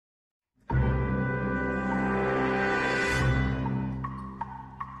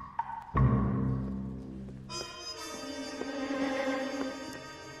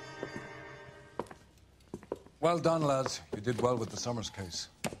Well done, lads. You did well with the Summers case.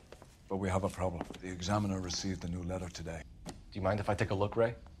 But we have a problem. The examiner received a new letter today. Do you mind if I take a look,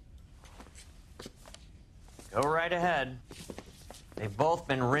 Ray? Go right ahead. They've both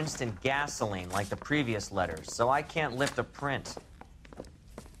been rinsed in gasoline like the previous letters, so I can't lift a print.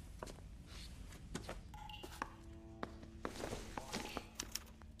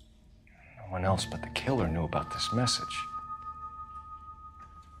 No one else but the killer knew about this message.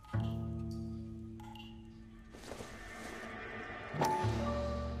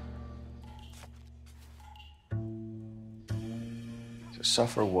 To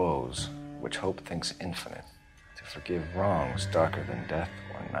suffer woes which hope thinks infinite, to forgive wrongs darker than death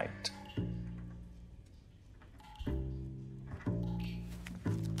or night.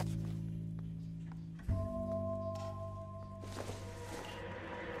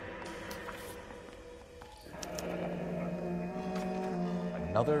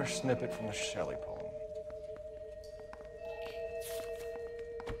 Another snippet from the Shelley poem.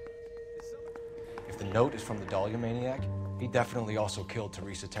 If the note is from the Dahlia maniac, he definitely also killed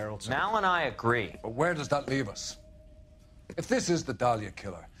Teresa Terrellson. Mal and I agree. But where does that leave us? If this is the Dahlia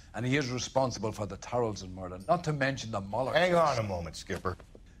killer, and he is responsible for the Tarrelson murder, not to mention the Muller Hang case. on a moment, Skipper.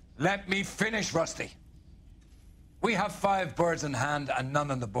 Let me finish, Rusty. We have 5 birds in hand and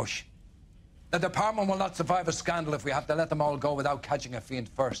none in the bush. The department will not survive a scandal if we have to let them all go without catching a fiend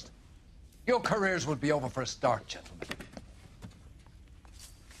first. Your careers will be over for a start, gentlemen.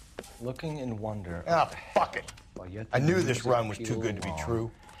 Looking in wonder. Ah, fuck it. Yet I knew this music run was too peeled good to be long,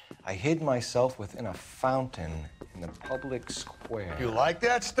 true. I hid myself within a fountain in the public square. You like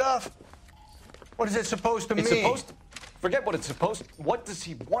that stuff? What is it supposed to It's mean? supposed to... Forget what it's supposed to... What does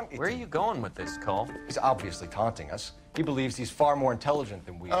he want it Where are to you going with this, Cole? He's obviously taunting us. He believes he's far more intelligent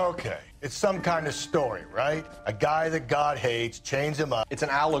than we are. Okay, it's some kind of story, right? A guy that God hates, chains him up. It's an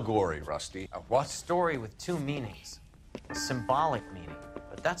allegory, Rusty. A what? Story with 2 meanings. A symbolic meaning.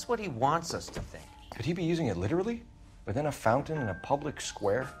 But that's what he wants us to think. Could he be using it literally? Within a fountain in a public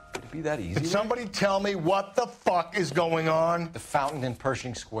square? Could it be that easy? Can somebody tell me what the fuck is going on? The fountain in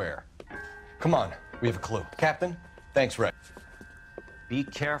Pershing Square. Come on, we have a clue. Captain, thanks, Ray. Be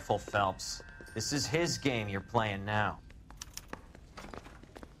careful, Phelps. This is his game you're playing now.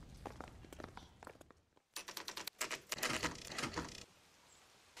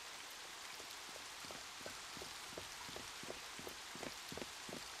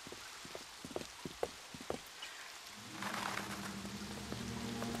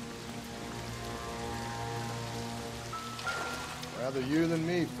 Rather you than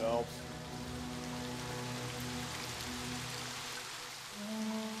me, Phelps.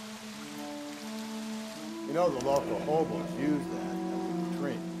 You know the local hobos use that as a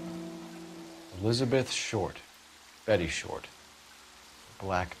drink. Elizabeth Short. Betty Short.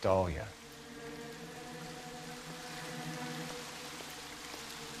 Black Dahlia.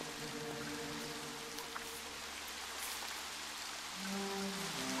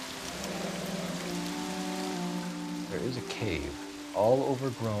 There is a cave, all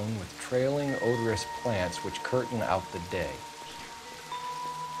overgrown with trailing, odorous plants which curtain out the day.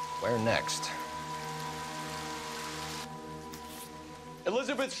 Where next?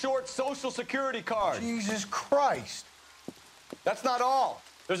 Elizabeth Short's Social Security card. Jesus Christ. That's not all.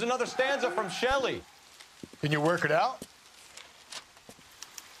 There's another stanza from Shelley. Can you work it out?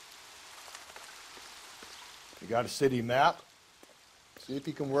 You got a city map? See if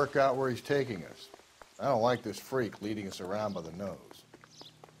you can work out where he's taking us. I don't like this freak leading us around by the nose.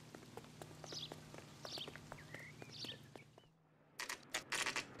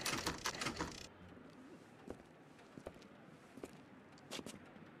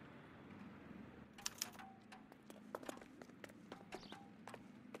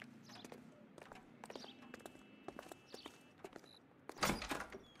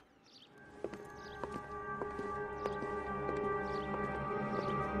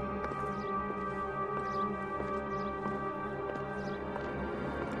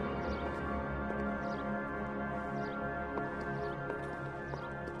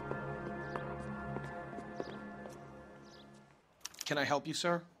 Can I help you,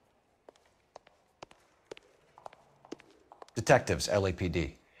 sir? Detectives,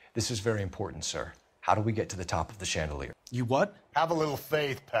 LAPD. This is very important, sir. How do we get to the top of the chandelier? You what? Have a little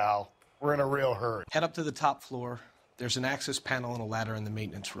faith, pal. We're in a real hurry. Head up to the top floor. There's an access panel and a ladder in the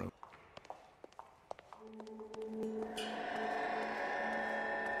maintenance room.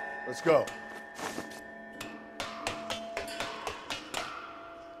 Let's go.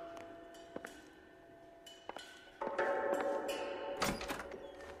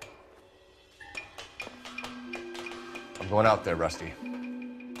 I'm going out there, Rusty.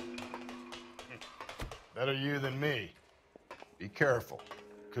 Better you than me. Be careful.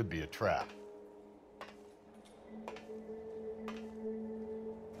 Could be a trap.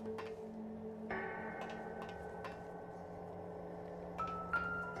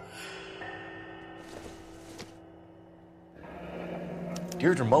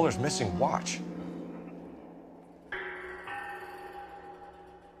 Deirdre Muller's missing watch.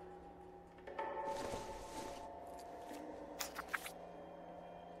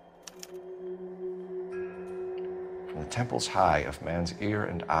 From the temples high of man's ear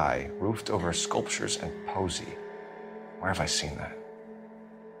and eye, roofed over sculptures and poesy. Where have I seen that?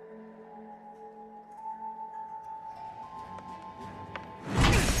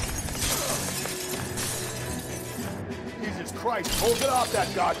 Jesus Christ, hold it off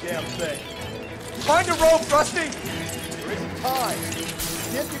that goddamn thing. Find a rope, Rusty! There isn't time.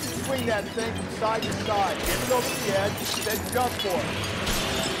 See if you can swing that thing from side to side. Get it over the edge, then jump for it.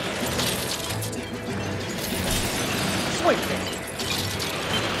 Swing it!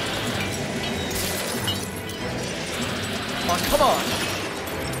 Come on!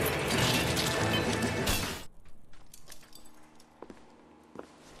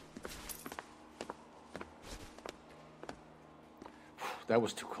 That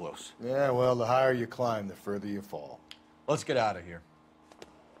was too close. Yeah, well, the higher you climb, the further you fall. Let's get out of here.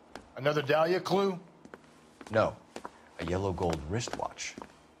 Another Dahlia clue? No. A yellow gold wristwatch.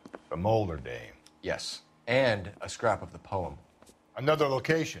 The Molder dame. Yes. And a scrap of the poem. Another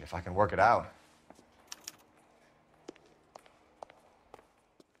location. If I can work it out.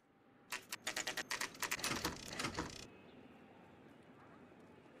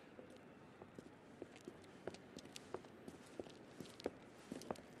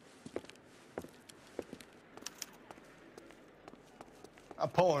 I'm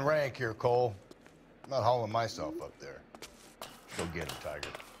pulling rank here, Cole. I'm not hauling myself up there. Go get him, Tiger.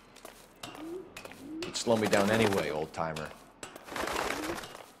 You'd slow me down anyway, old timer.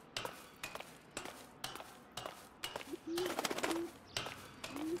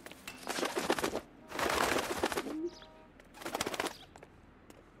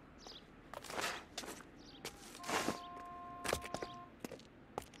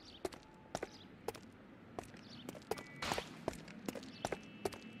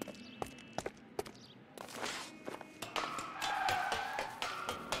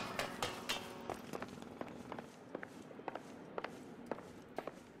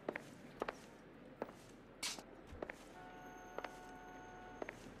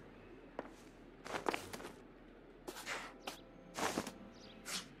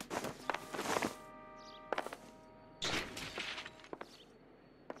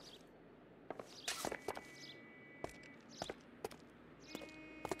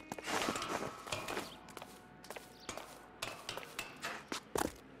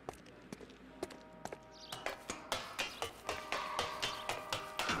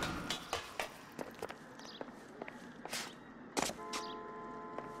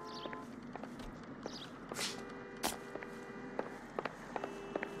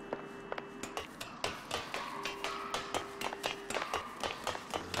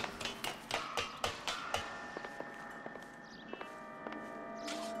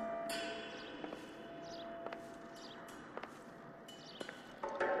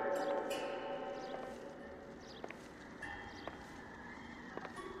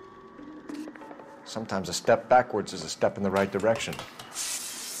 Sometimes a step backwards is a step in the right direction.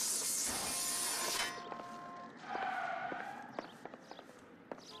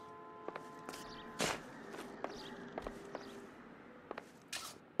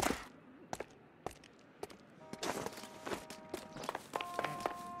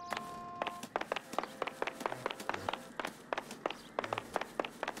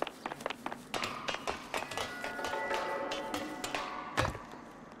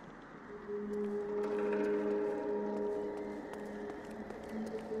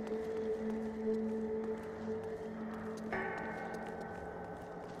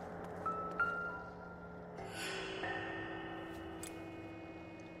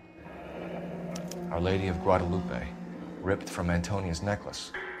 Our Lady of Guadalupe, ripped from Antonia's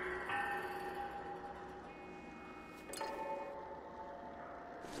necklace.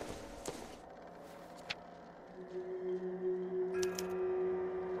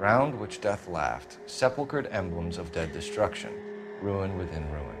 Round which death laughed, sepulchred emblems of dead destruction, ruin within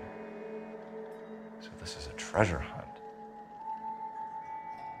ruin. So this is a treasure hunt.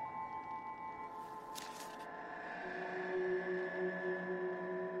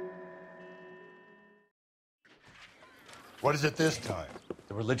 What is it this time?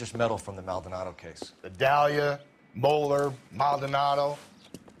 The religious medal from the Maldonado case. The Dahlia, Moeller, Maldonado.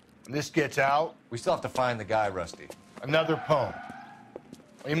 When this gets out, We still have to find the guy, Rusty. Another poem.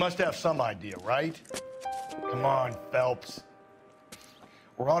 Well, you must have some idea, right? Come on, Phelps.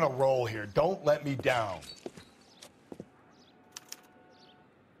 We're on a roll here. Don't let me down.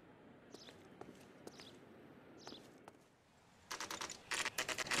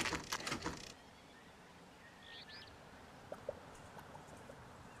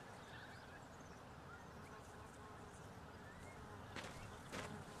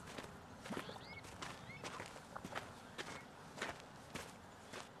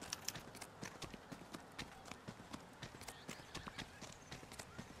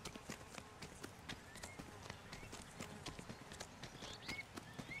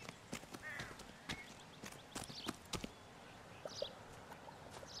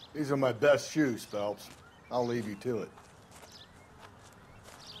 These are my best shoes, Phelps. I'll leave you to it.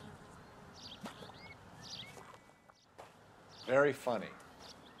 Very funny.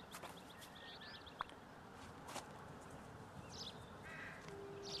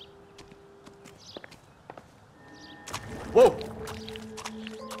 Whoa!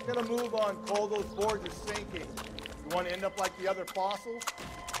 Gonna move on, Cole. Those boards are sinking. You want to end up like the other fossils?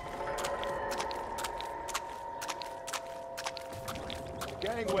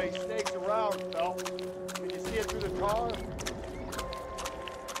 Gangway stakes around, Phelps. Can you see it through the tar?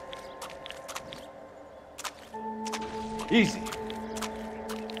 Easy.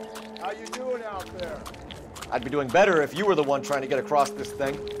 How you doing out there? I'd be doing better if you were the one trying to get across this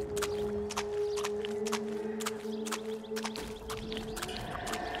thing.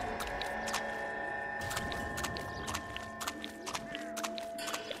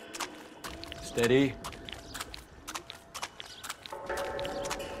 Steady.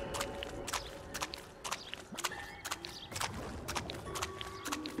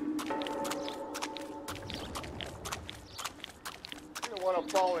 You don't want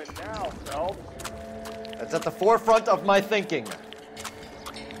to fall in now, Phelps. That's at the forefront of my thinking.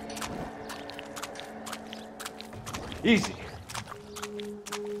 Easy.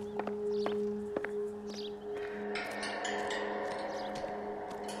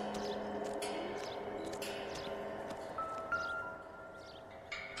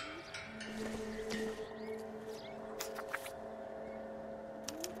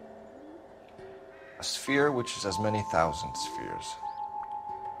 A sphere which is as many thousand spheres.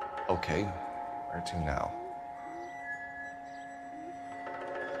 Okay, where to now?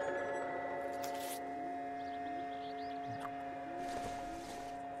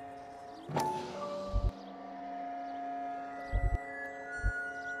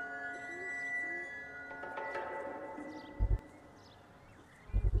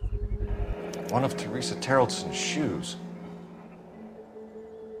 One of Teresa Terrelson's shoes.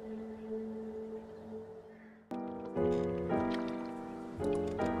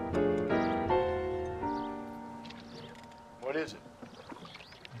 What is it?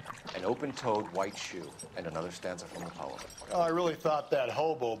 An open-toed white shoe, and another stanza from the poem. Oh, I really thought that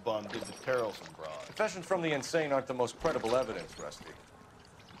hobo bum did the Terrelson broad. Confessions from the insane aren't the most credible evidence, Rusty.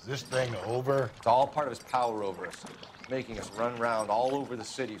 Is this thing over? It's all part of his power over us, making us run around all over the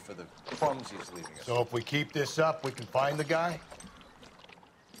city for the crumbs he's leaving us. So if we keep this up, we can find the guy?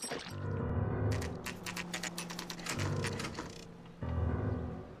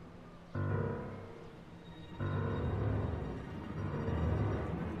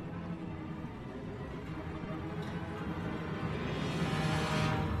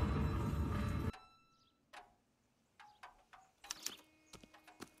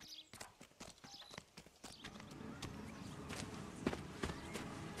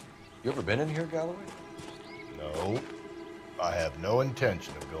 You ever been in here, Galloway? No. I have no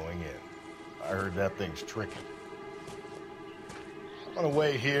intention of going in. I heard that thing's tricky. I'm gonna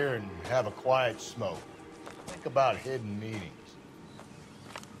wait here and have a quiet smoke. Think about hidden meetings.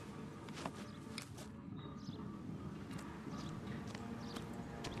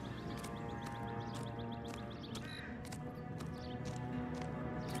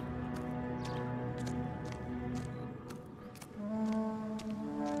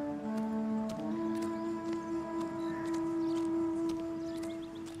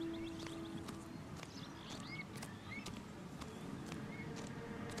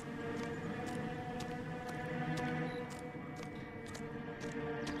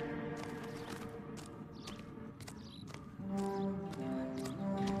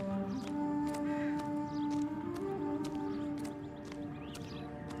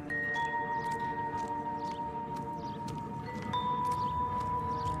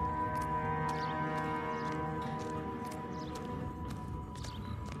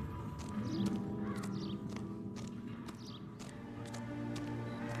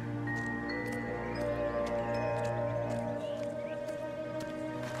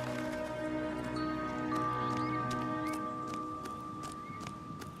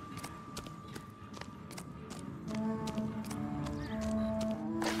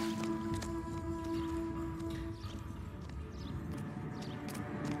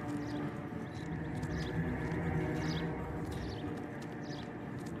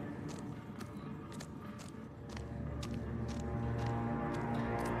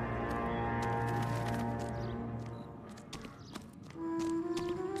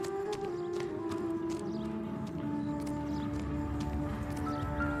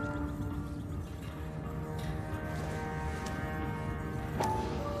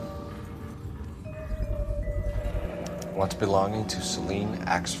 once belonging to Celine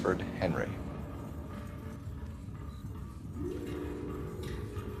Axford Henry.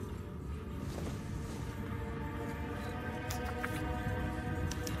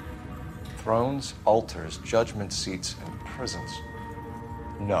 Thrones, altars, judgment seats, and prisons.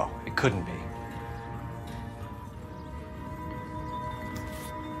 No, it couldn't be.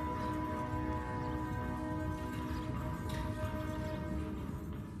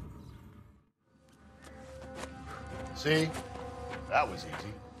 See? That was easy.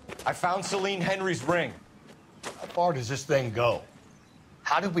 I found Celine Henry's ring. How far does this thing go?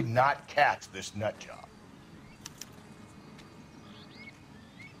 How did we not catch this nut job?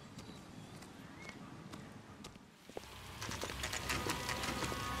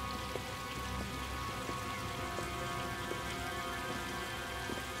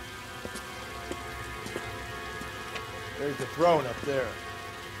 There's the throne up there.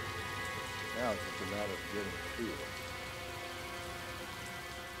 Now it's just a matter of getting to it.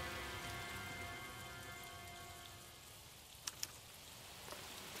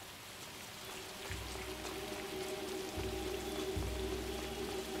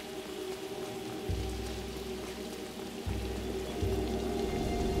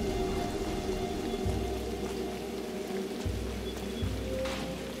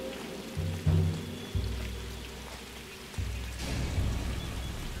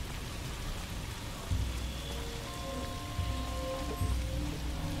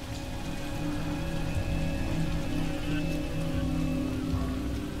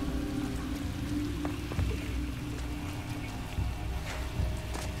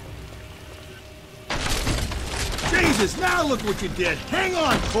 Jesus, now look what you did. Hang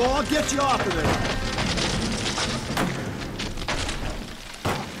on, Cole. I'll get you off of there.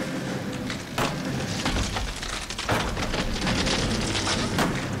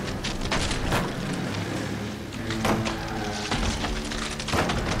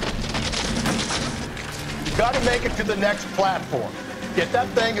 You gotta make it to the next platform. Get that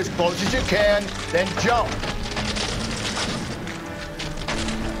thing as close as you can, then jump.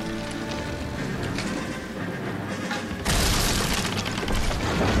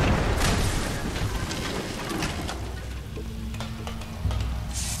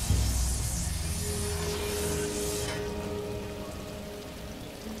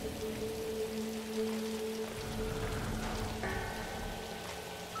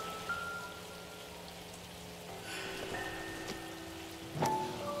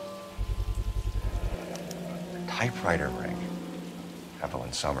 Typewriter ring.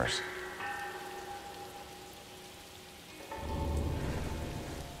 Evelyn Summers.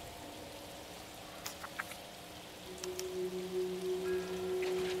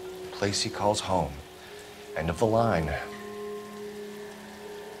 Place he calls home. End of the line.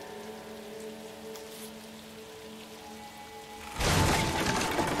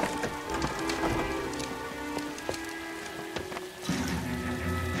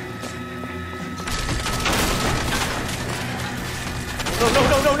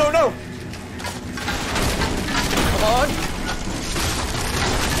 No! Come on!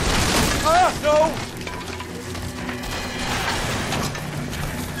 Ah, no!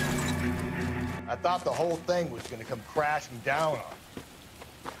 I thought the whole thing was gonna come crashing down on him.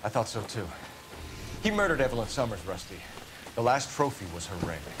 I thought so too. He murdered Evelyn Summers, Rusty. The last trophy was her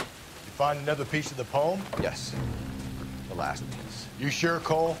ring. You find another piece of the poem? Yes. The last piece. You sure,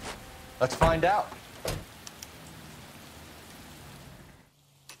 Cole? Let's find out.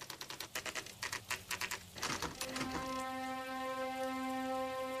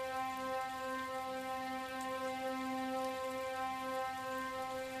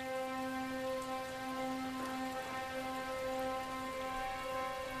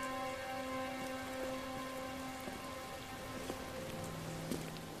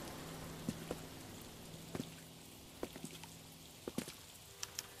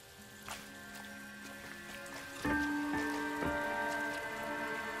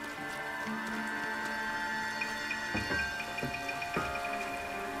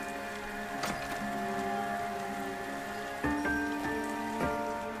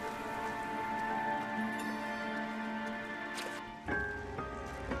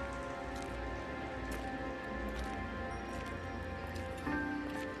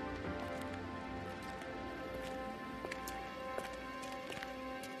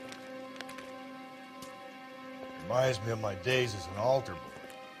 Reminds me of my days as an altar boy.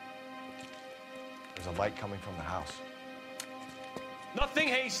 There's a light coming from the house. Nothing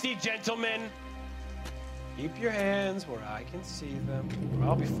hasty, gentlemen. Keep your hands where I can see them, or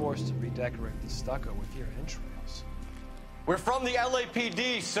I'll be forced to redecorate the stucco with your entrails. We're from the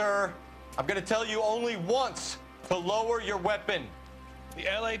LAPD, sir. I'm gonna tell you only once. To lower your weapon. The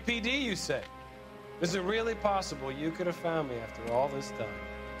LAPD, you say? Is it really possible you could have found me after all this time?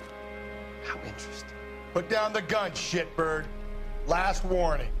 How interesting. Put down the gun, shitbird. Last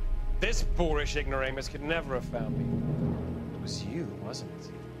warning. This boorish ignoramus could never have found me. It was you, wasn't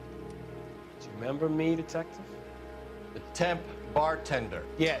it? Do you remember me, Detective? The temp bartender.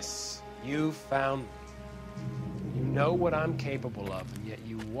 Yes, you found me. You know what I'm capable of, and yet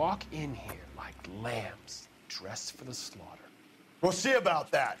you walk in here like lambs dressed for the slaughter. We'll see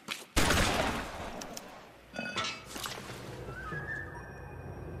about that.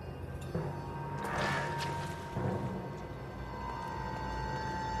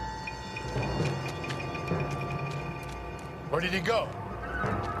 Where did he go?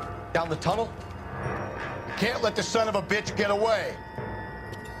 Down the tunnel? You can't let the son of a bitch get away.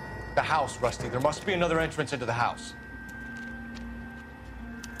 The house, Rusty. There must be another entrance into the house.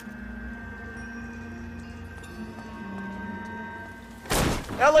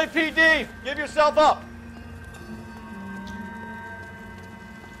 LAPD! Give yourself up!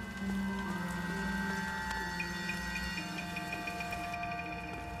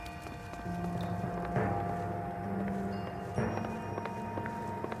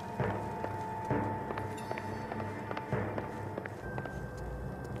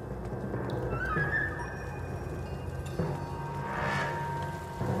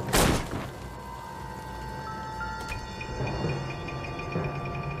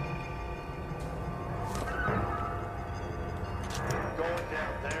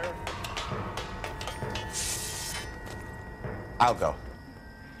 I'll go.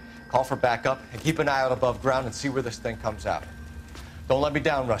 Call for backup and keep an eye out above ground and see where this thing comes out. Don't let me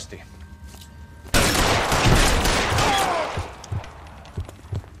down, Rusty.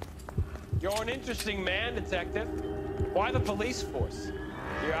 You're an interesting man, Detective. Why the police force?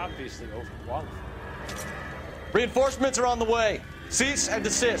 You're obviously overqualified. Reinforcements are on the way. Cease and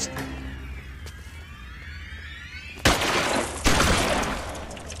desist.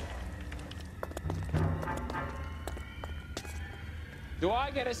 Do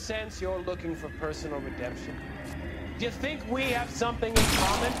I get a sense you're looking for personal redemption? Do you think we have something in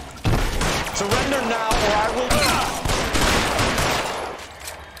common? Surrender now or I will...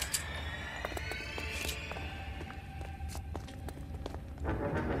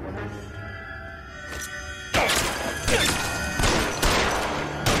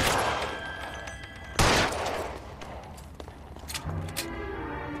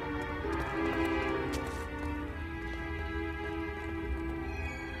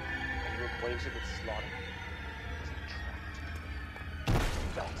 Acquainted with slaughter, was trapped,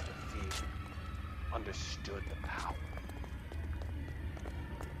 felt the fear, understood the power.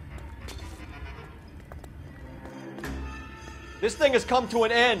 This thing has come to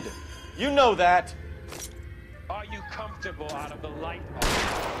an end. You know that. Are you comfortable out of the light?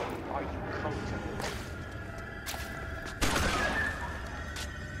 Are you comfortable?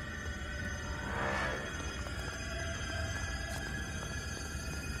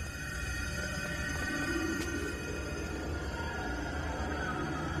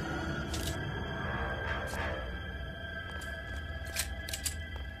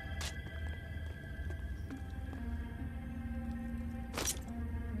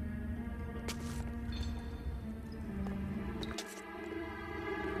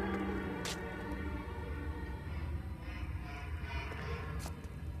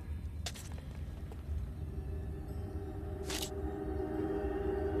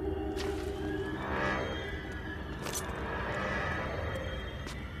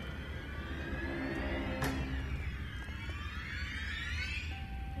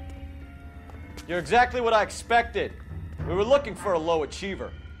 You're exactly what I expected. We were looking for a low achiever.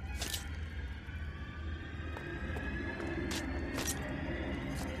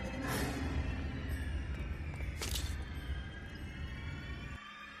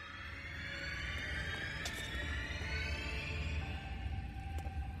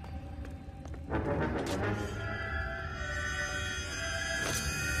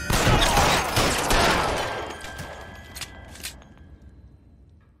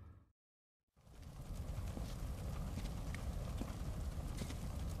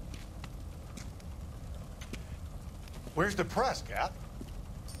 Where's the press, Cap?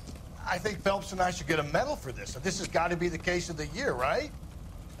 I think Phelps and I should get a medal for this. This has got to be the case of the year, right?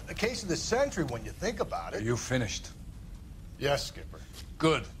 The case of the century when you think about Are it. you finished? Yes, Skipper.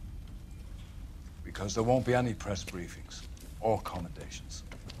 Good. Because there won't be any press briefings or commendations.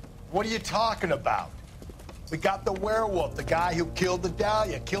 What are you talking about? We got the werewolf, the guy who killed the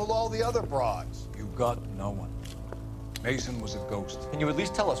Dahlia, killed all the other broads. You got no one. Mason was a ghost. Can you at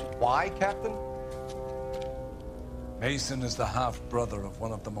least tell us why, Captain? Mason is the half-brother of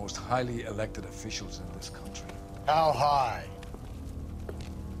one of the most highly elected officials in this country. How high?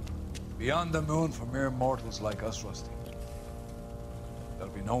 Beyond the moon for mere mortals like us, Rusty.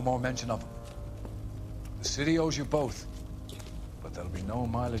 There'll be no more mention of him. The city owes you both, but there'll be no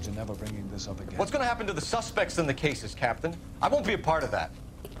mileage in ever bringing this up again. What's going to happen to the suspects in the cases, Captain? I won't be a part of that.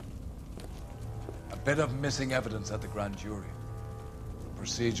 A bit of missing evidence at the grand jury. A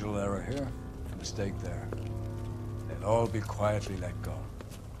procedural error here, a mistake there. They'll all be quietly let go.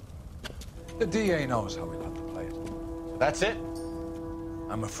 The DA knows how we'll have to play it. That's it?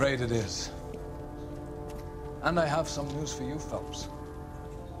 I'm afraid it is. And I have some news for you, Phelps.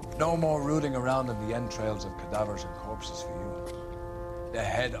 No more rooting around in the entrails of cadavers and corpses for you. The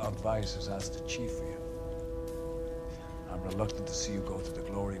head of Vice has asked the chief for you. I'm reluctant to see you go to the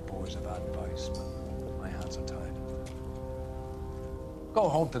glory boys of Vice, but my hands are tied. Go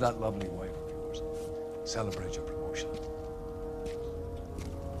home to that lovely wife of yours. Celebrate your promotion.